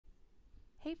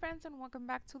Hey friends, and welcome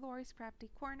back to Lori's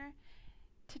Crafty Corner.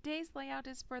 Today's layout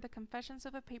is for the Confessions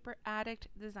of a Paper Addict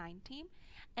design team,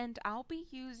 and I'll be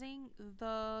using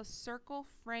the circle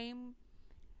frame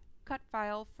cut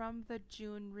file from the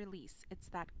June release. It's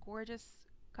that gorgeous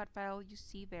cut file you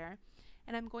see there,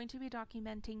 and I'm going to be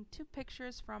documenting 2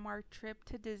 pictures from our trip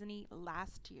to Disney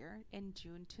last year in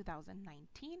June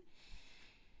 2019.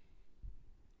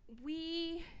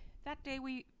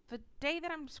 The day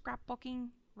that I'm scrapbooking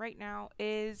right now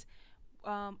is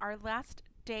our last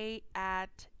day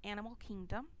at Animal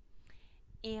Kingdom,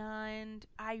 and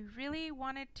I really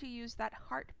wanted to use that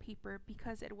heart paper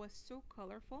because it was so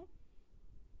colorful,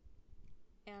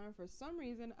 and for some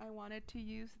reason I wanted to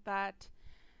use that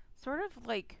sort of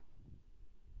like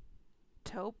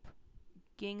taupe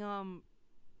gingham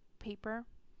paper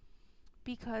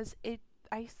because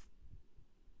I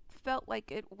felt like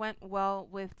it went well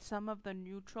with some of the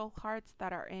neutral hearts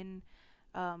that are in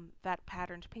that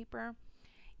patterned paper.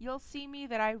 You'll see me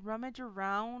that I rummage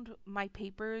around my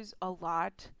papers a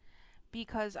lot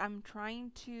because I'm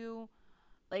trying to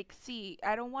see.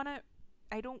 I don't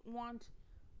want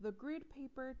the grid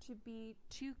paper to be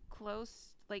too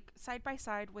close, like side by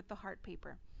side with the heart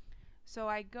paper. So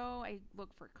I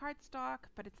look for cardstock,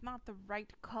 but it's not the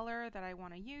right color that I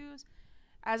want to use.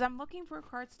 As I'm looking for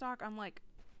cardstock, I'm like,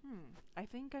 I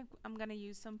think I'm going to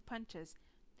use some punches.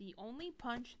 The only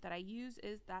punch that I use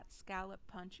is that scallop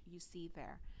punch you see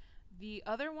there. The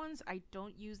other ones, I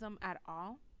don't use them at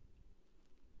all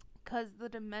because the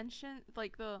dimension,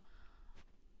 like the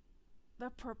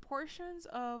proportions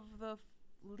of the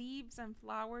leaves and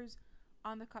flowers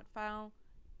on the cut file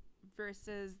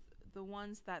versus the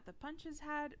ones that the punches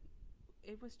had,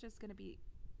 it was just going to be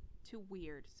too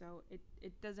weird, so it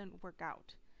doesn't work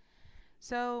out.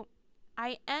 So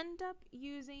I end up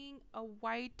using a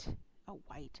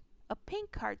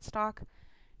pink cardstock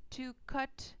to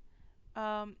cut,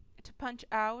 to punch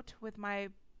out with my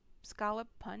scallop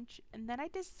punch, and then I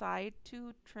decide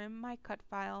to trim my cut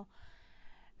file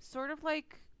sort of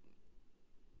like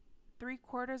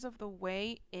 3/4 of the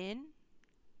way in.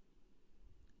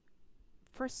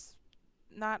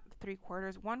 Not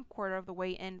 3/4, 1/4 of the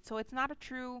way in, so it's not a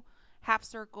true half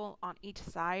circle on each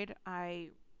side.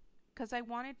 Because I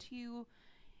wanted to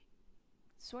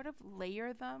sort of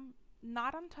layer them,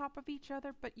 not on top of each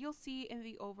other, but you'll see in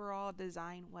the overall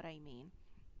design what I mean.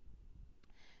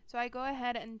 So I go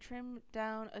ahead and trim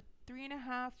down a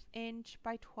 3.5"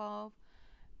 by 12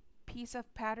 piece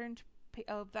of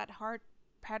that hard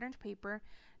patterned paper,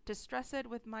 distress it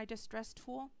with my distress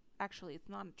tool. Actually, it's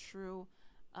not a true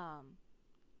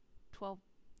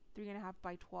 3.5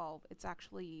 by 12. It's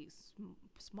actually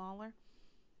smaller.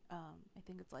 I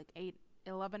think it's like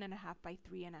 11.5 by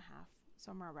 3.5,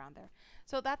 somewhere around there.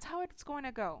 So that's how it's going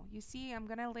to go. You see, I'm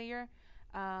going to layer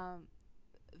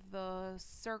the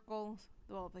circles,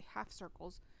 the half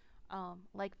circles,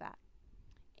 like that.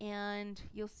 And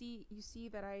you see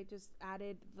that I just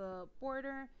added the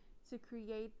border to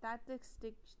create that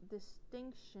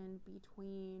distinction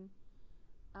between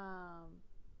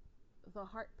the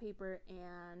heart paper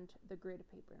and the grid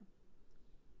paper.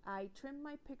 I trimmed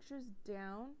my pictures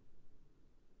down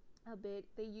a bit.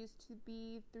 They used to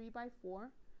be 3 by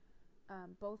 4,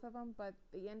 both of them, but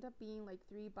they end up being like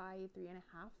 3 by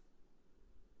 3.5.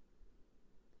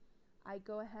 I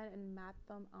go ahead and mat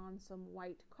them on some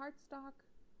white cardstock,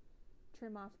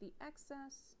 trim off the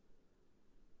excess,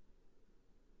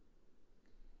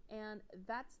 and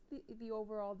that's the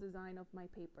overall design of my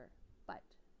paper. But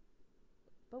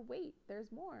wait,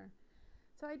 there's more.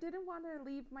 So I didn't want to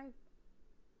leave my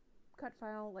cut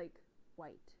file like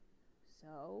white,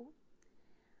 so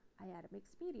I added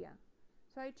mixed media.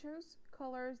 So I chose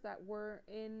colors that were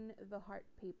in the heart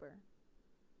paper,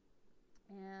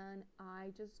 and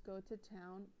I just go to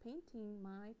town painting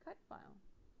my cut file.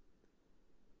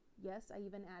 Yes, I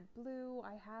even add blue.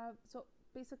 So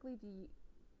basically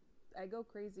I go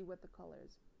crazy with the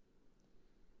colors.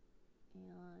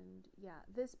 And yeah,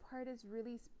 this part is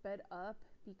really sped up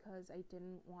because I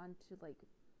didn't want to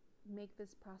make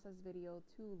this process video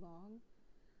too long.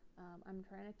 I'm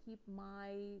trying to keep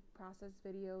my process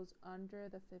videos under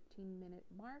the 15-minute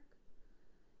mark,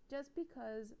 just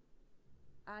because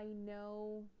I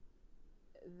know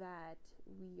that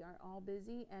we are all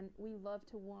busy and we love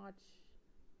to watch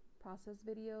process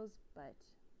videos, but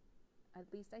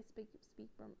at least I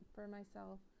speak for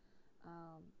myself.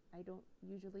 I don't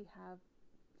usually have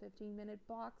 15-minute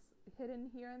blocks hidden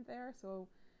here and there, so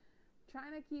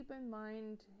trying to keep in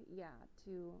mind,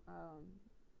 to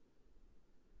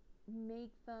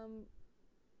make them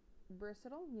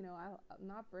versatile,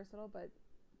 not versatile, but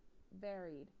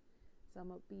varied. Some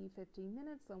will be 15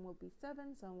 minutes, some will be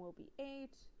 7, some will be 8,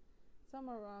 some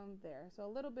around there. So a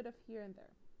little bit of here and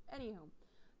there. Anyhow,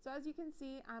 so as you can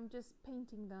see, I'm just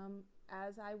painting them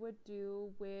as I would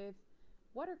do with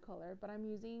watercolor, but I'm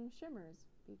using shimmers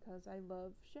because I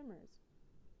love shimmers.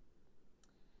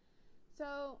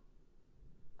 So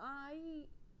I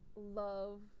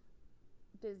love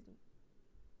Disney.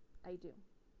 I do.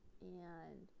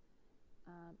 And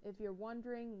if you're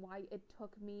wondering why it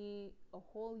took me a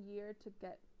whole year to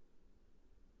get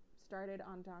started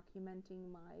on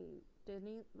documenting my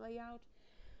Disney layout,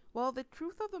 well, the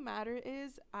truth of the matter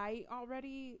is I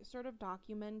already sort of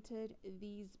documented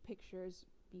these pictures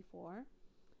before,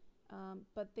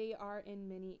 but they are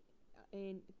in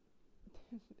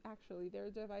actually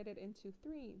they're divided into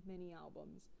 3 mini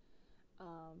albums.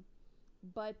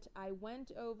 But I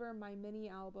went over my mini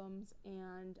albums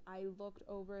and I looked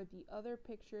over the other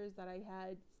pictures that I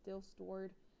had still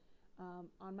stored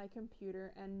on my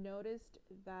computer and noticed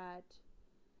that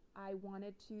I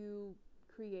wanted to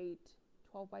create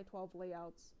 12 by 12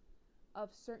 layouts of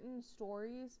certain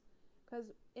stories,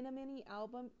 because in a mini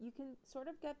album you can sort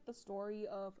of get the story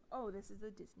of, oh, this is a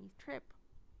Disney trip.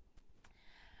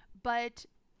 But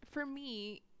for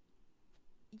me,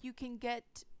 you can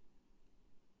get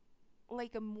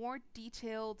like a more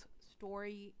detailed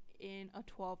story in a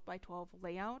 12 by 12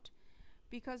 layout,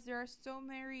 because there are so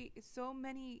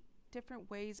many different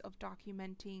ways of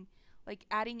documenting, like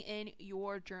adding in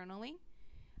your journaling.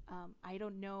 I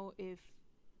don't know if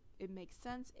it makes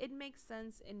sense. It makes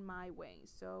sense in my way.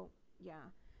 So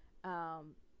yeah,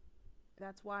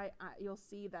 that's why you'll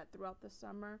see that throughout the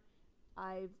summer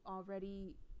I've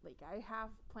already, like, I have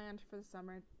planned for the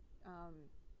summer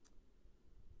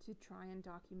to try and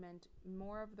document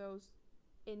more of those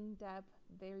in-depth,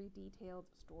 very detailed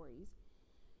stories.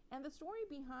 And the story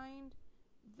behind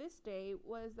this day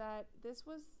was that this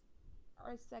was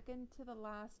our second to the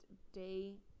last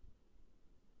day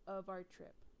of our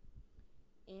trip.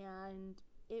 And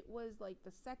it was like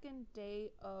the second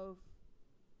day of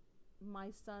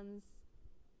my son's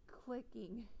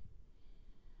clicking.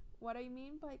 What I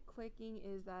mean by clicking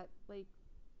is that, like,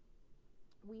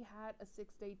 we had a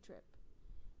 6-day trip.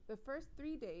 The first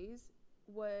 3 days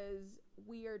was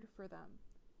weird for them.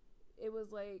 It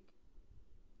was like,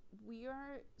 we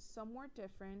are somewhere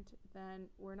different than,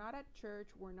 we're not at church,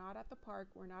 we're not at the park,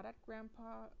 we're not at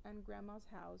grandpa and grandma's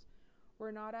house,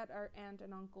 we're not at our aunt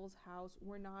and uncle's house,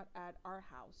 we're not at our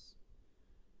house,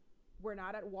 we're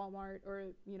not at Walmart or,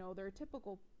 you know, their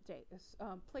typical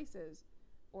places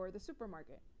or the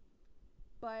supermarket.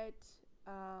 But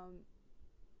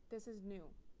this is new.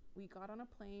 We got on a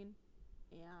plane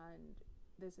and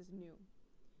this is new.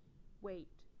 Wait,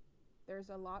 there's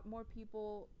a lot more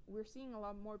people. We're seeing a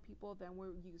lot more people than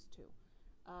we're used to.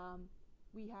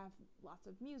 We have lots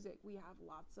of music. We have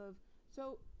lots of...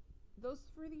 So those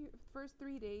for the first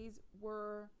 3 days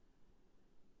were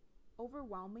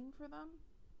overwhelming for them,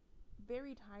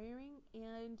 very tiring,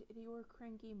 and they were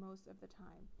cranky most of the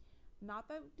time. Not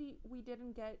that we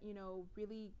didn't get, you know,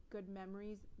 really good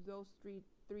memories those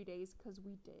three days, because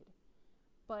we did.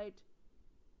 But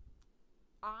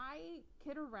I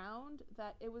kid around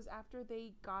that it was after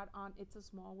they got on It's a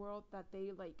Small World that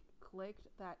they, like, clicked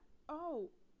that, oh,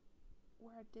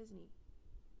 we're at Disney.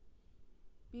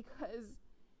 Because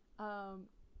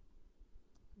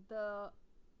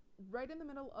right in the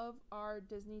middle of our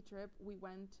Disney trip, we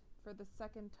went for the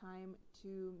second time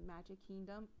to Magic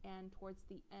Kingdom, and towards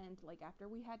the end, like after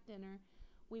we had dinner,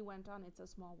 we went on It's a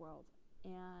Small World,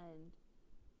 and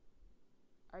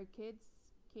our kids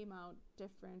came out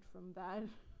different from that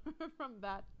from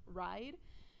that ride,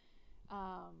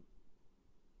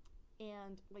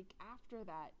 and like after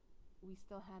that we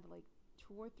still had like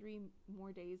 2 or 3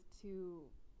 more days to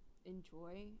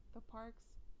enjoy the parks,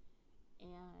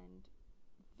 and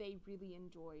they really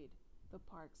enjoyed the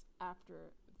parks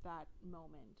after that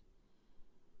moment.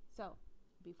 So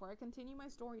before I continue my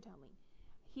storytelling,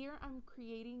 here I'm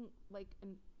creating like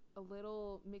a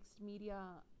little mixed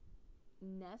media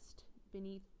nest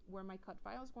beneath where my cut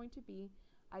file is going to be.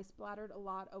 I splattered a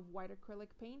lot of white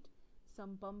acrylic paint,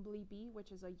 some Bumblebee,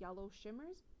 which is a yellow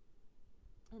shimmers,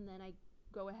 and then I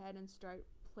go ahead and start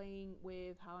playing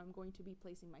with how I'm going to be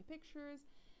placing my pictures.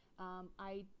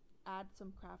 I add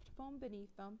some craft foam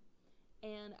beneath them,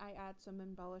 and I add some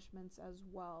embellishments as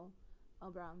well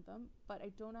around them, but I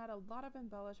don't add a lot of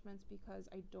embellishments because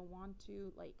I don't want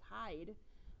to like hide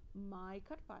my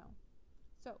cut file.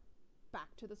 So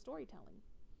back to the storytelling.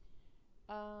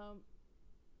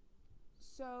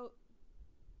 So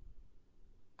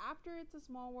after It's a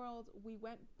Small World, we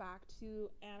went back to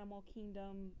Animal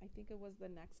Kingdom. I think it was the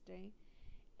next day,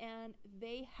 and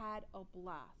they had a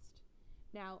blast.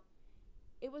 Now,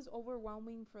 it was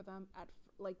overwhelming for them at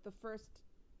like the first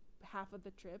half of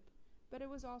the trip, but it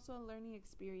was also a learning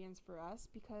experience for us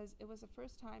because it was the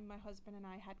first time my husband and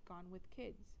I had gone with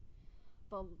kids.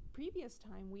 The previous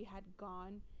time we had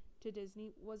gone to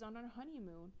Disney was on our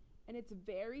honeymoon, and it's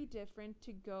very different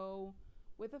to go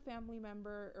with a family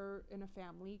member or in a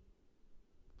family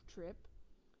trip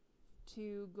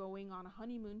to going on a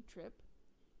honeymoon trip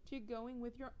to going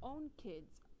with your own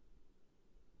kids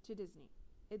to Disney.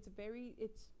 It's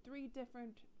three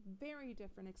different, very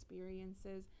different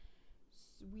experiences.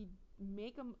 So we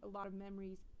make a lot of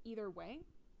memories either way,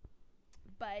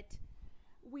 but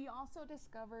we also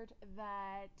discovered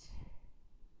that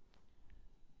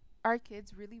our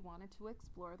kids really wanted to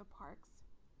explore the parks,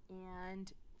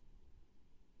 and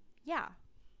yeah,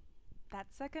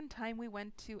 that second time we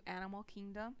went to Animal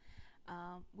Kingdom,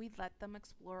 we let them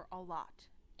explore a lot,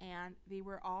 and they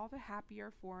were all the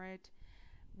happier for it.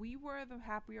 We were the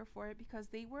happier for it because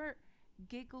they were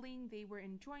giggling, they were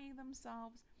enjoying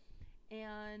themselves,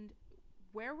 and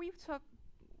where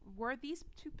these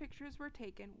two pictures were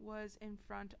taken was in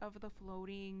front of the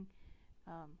floating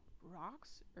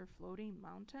rocks or floating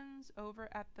mountains over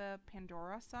at the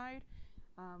Pandora side,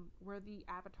 where the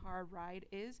Avatar ride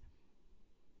is.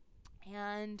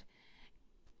 And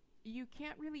you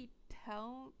can't really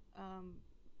tell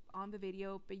on the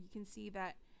video, but you can see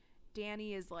that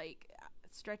Danny is like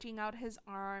stretching out his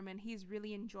arm and he's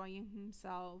really enjoying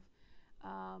himself.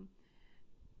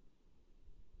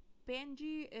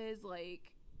 Benji is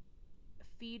like,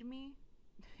 feed me,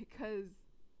 because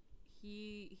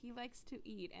he likes to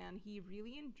eat and he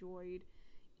really enjoyed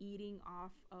eating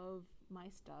off of my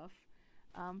stuff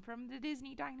from the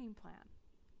Disney dining plan.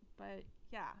 But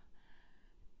yeah.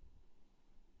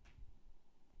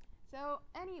 So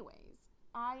anyways,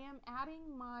 I am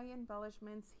adding my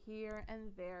embellishments here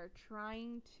and there,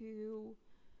 trying to,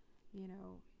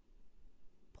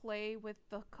 play with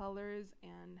the colors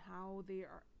and how they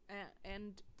are,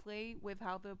 and play with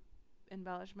how the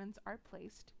embellishments are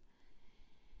placed.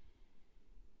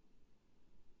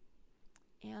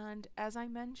 And as I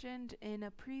mentioned in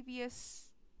a previous,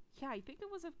 I think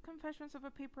it was a Confessions of a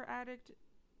Paper Addict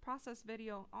process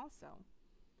video also.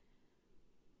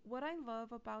 What I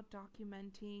love about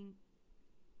documenting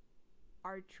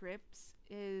our trips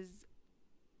is,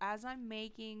 as I'm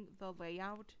making the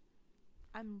layout,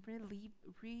 I'm really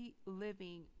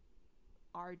reliving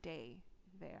our day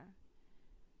there.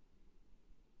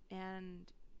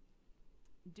 And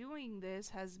doing this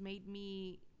has made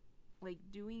me,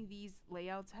 doing these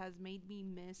layouts has made me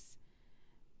miss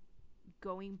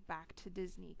going back to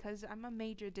Disney, because I'm a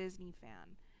major Disney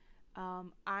fan.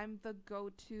 I'm the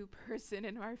go-to person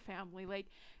in our family. Like,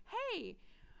 hey,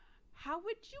 how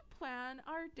would you plan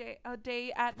a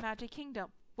day at Magic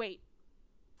Kingdom? Wait,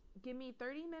 give me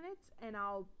 30 minutes and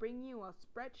I'll bring you a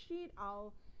spreadsheet.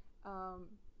 I'll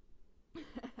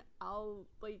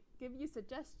give you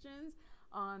suggestions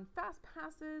on fast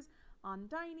passes, on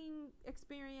dining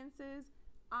experiences.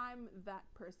 I'm that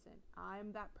person.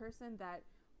 I'm that person that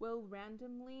will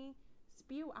randomly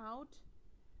spew out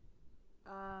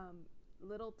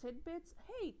little tidbits.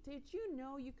 Hey, did you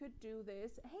know you could do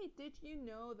this? Hey, did you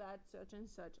know that such and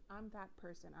such? I'm that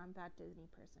person. I'm that Disney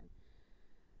person.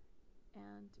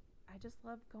 And I just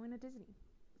love going to Disney.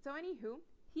 So anywho,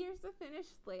 here's the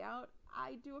finished layout.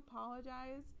 I do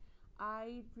apologize.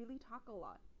 I really talk a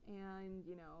lot, and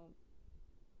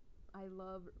I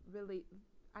love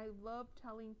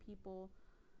telling people,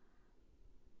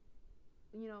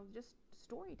 just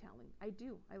storytelling.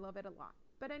 I love it a lot.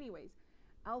 But anyways,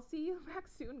 I'll see you back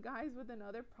soon, guys, with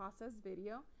another process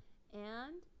video,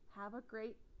 and have a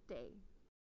great day.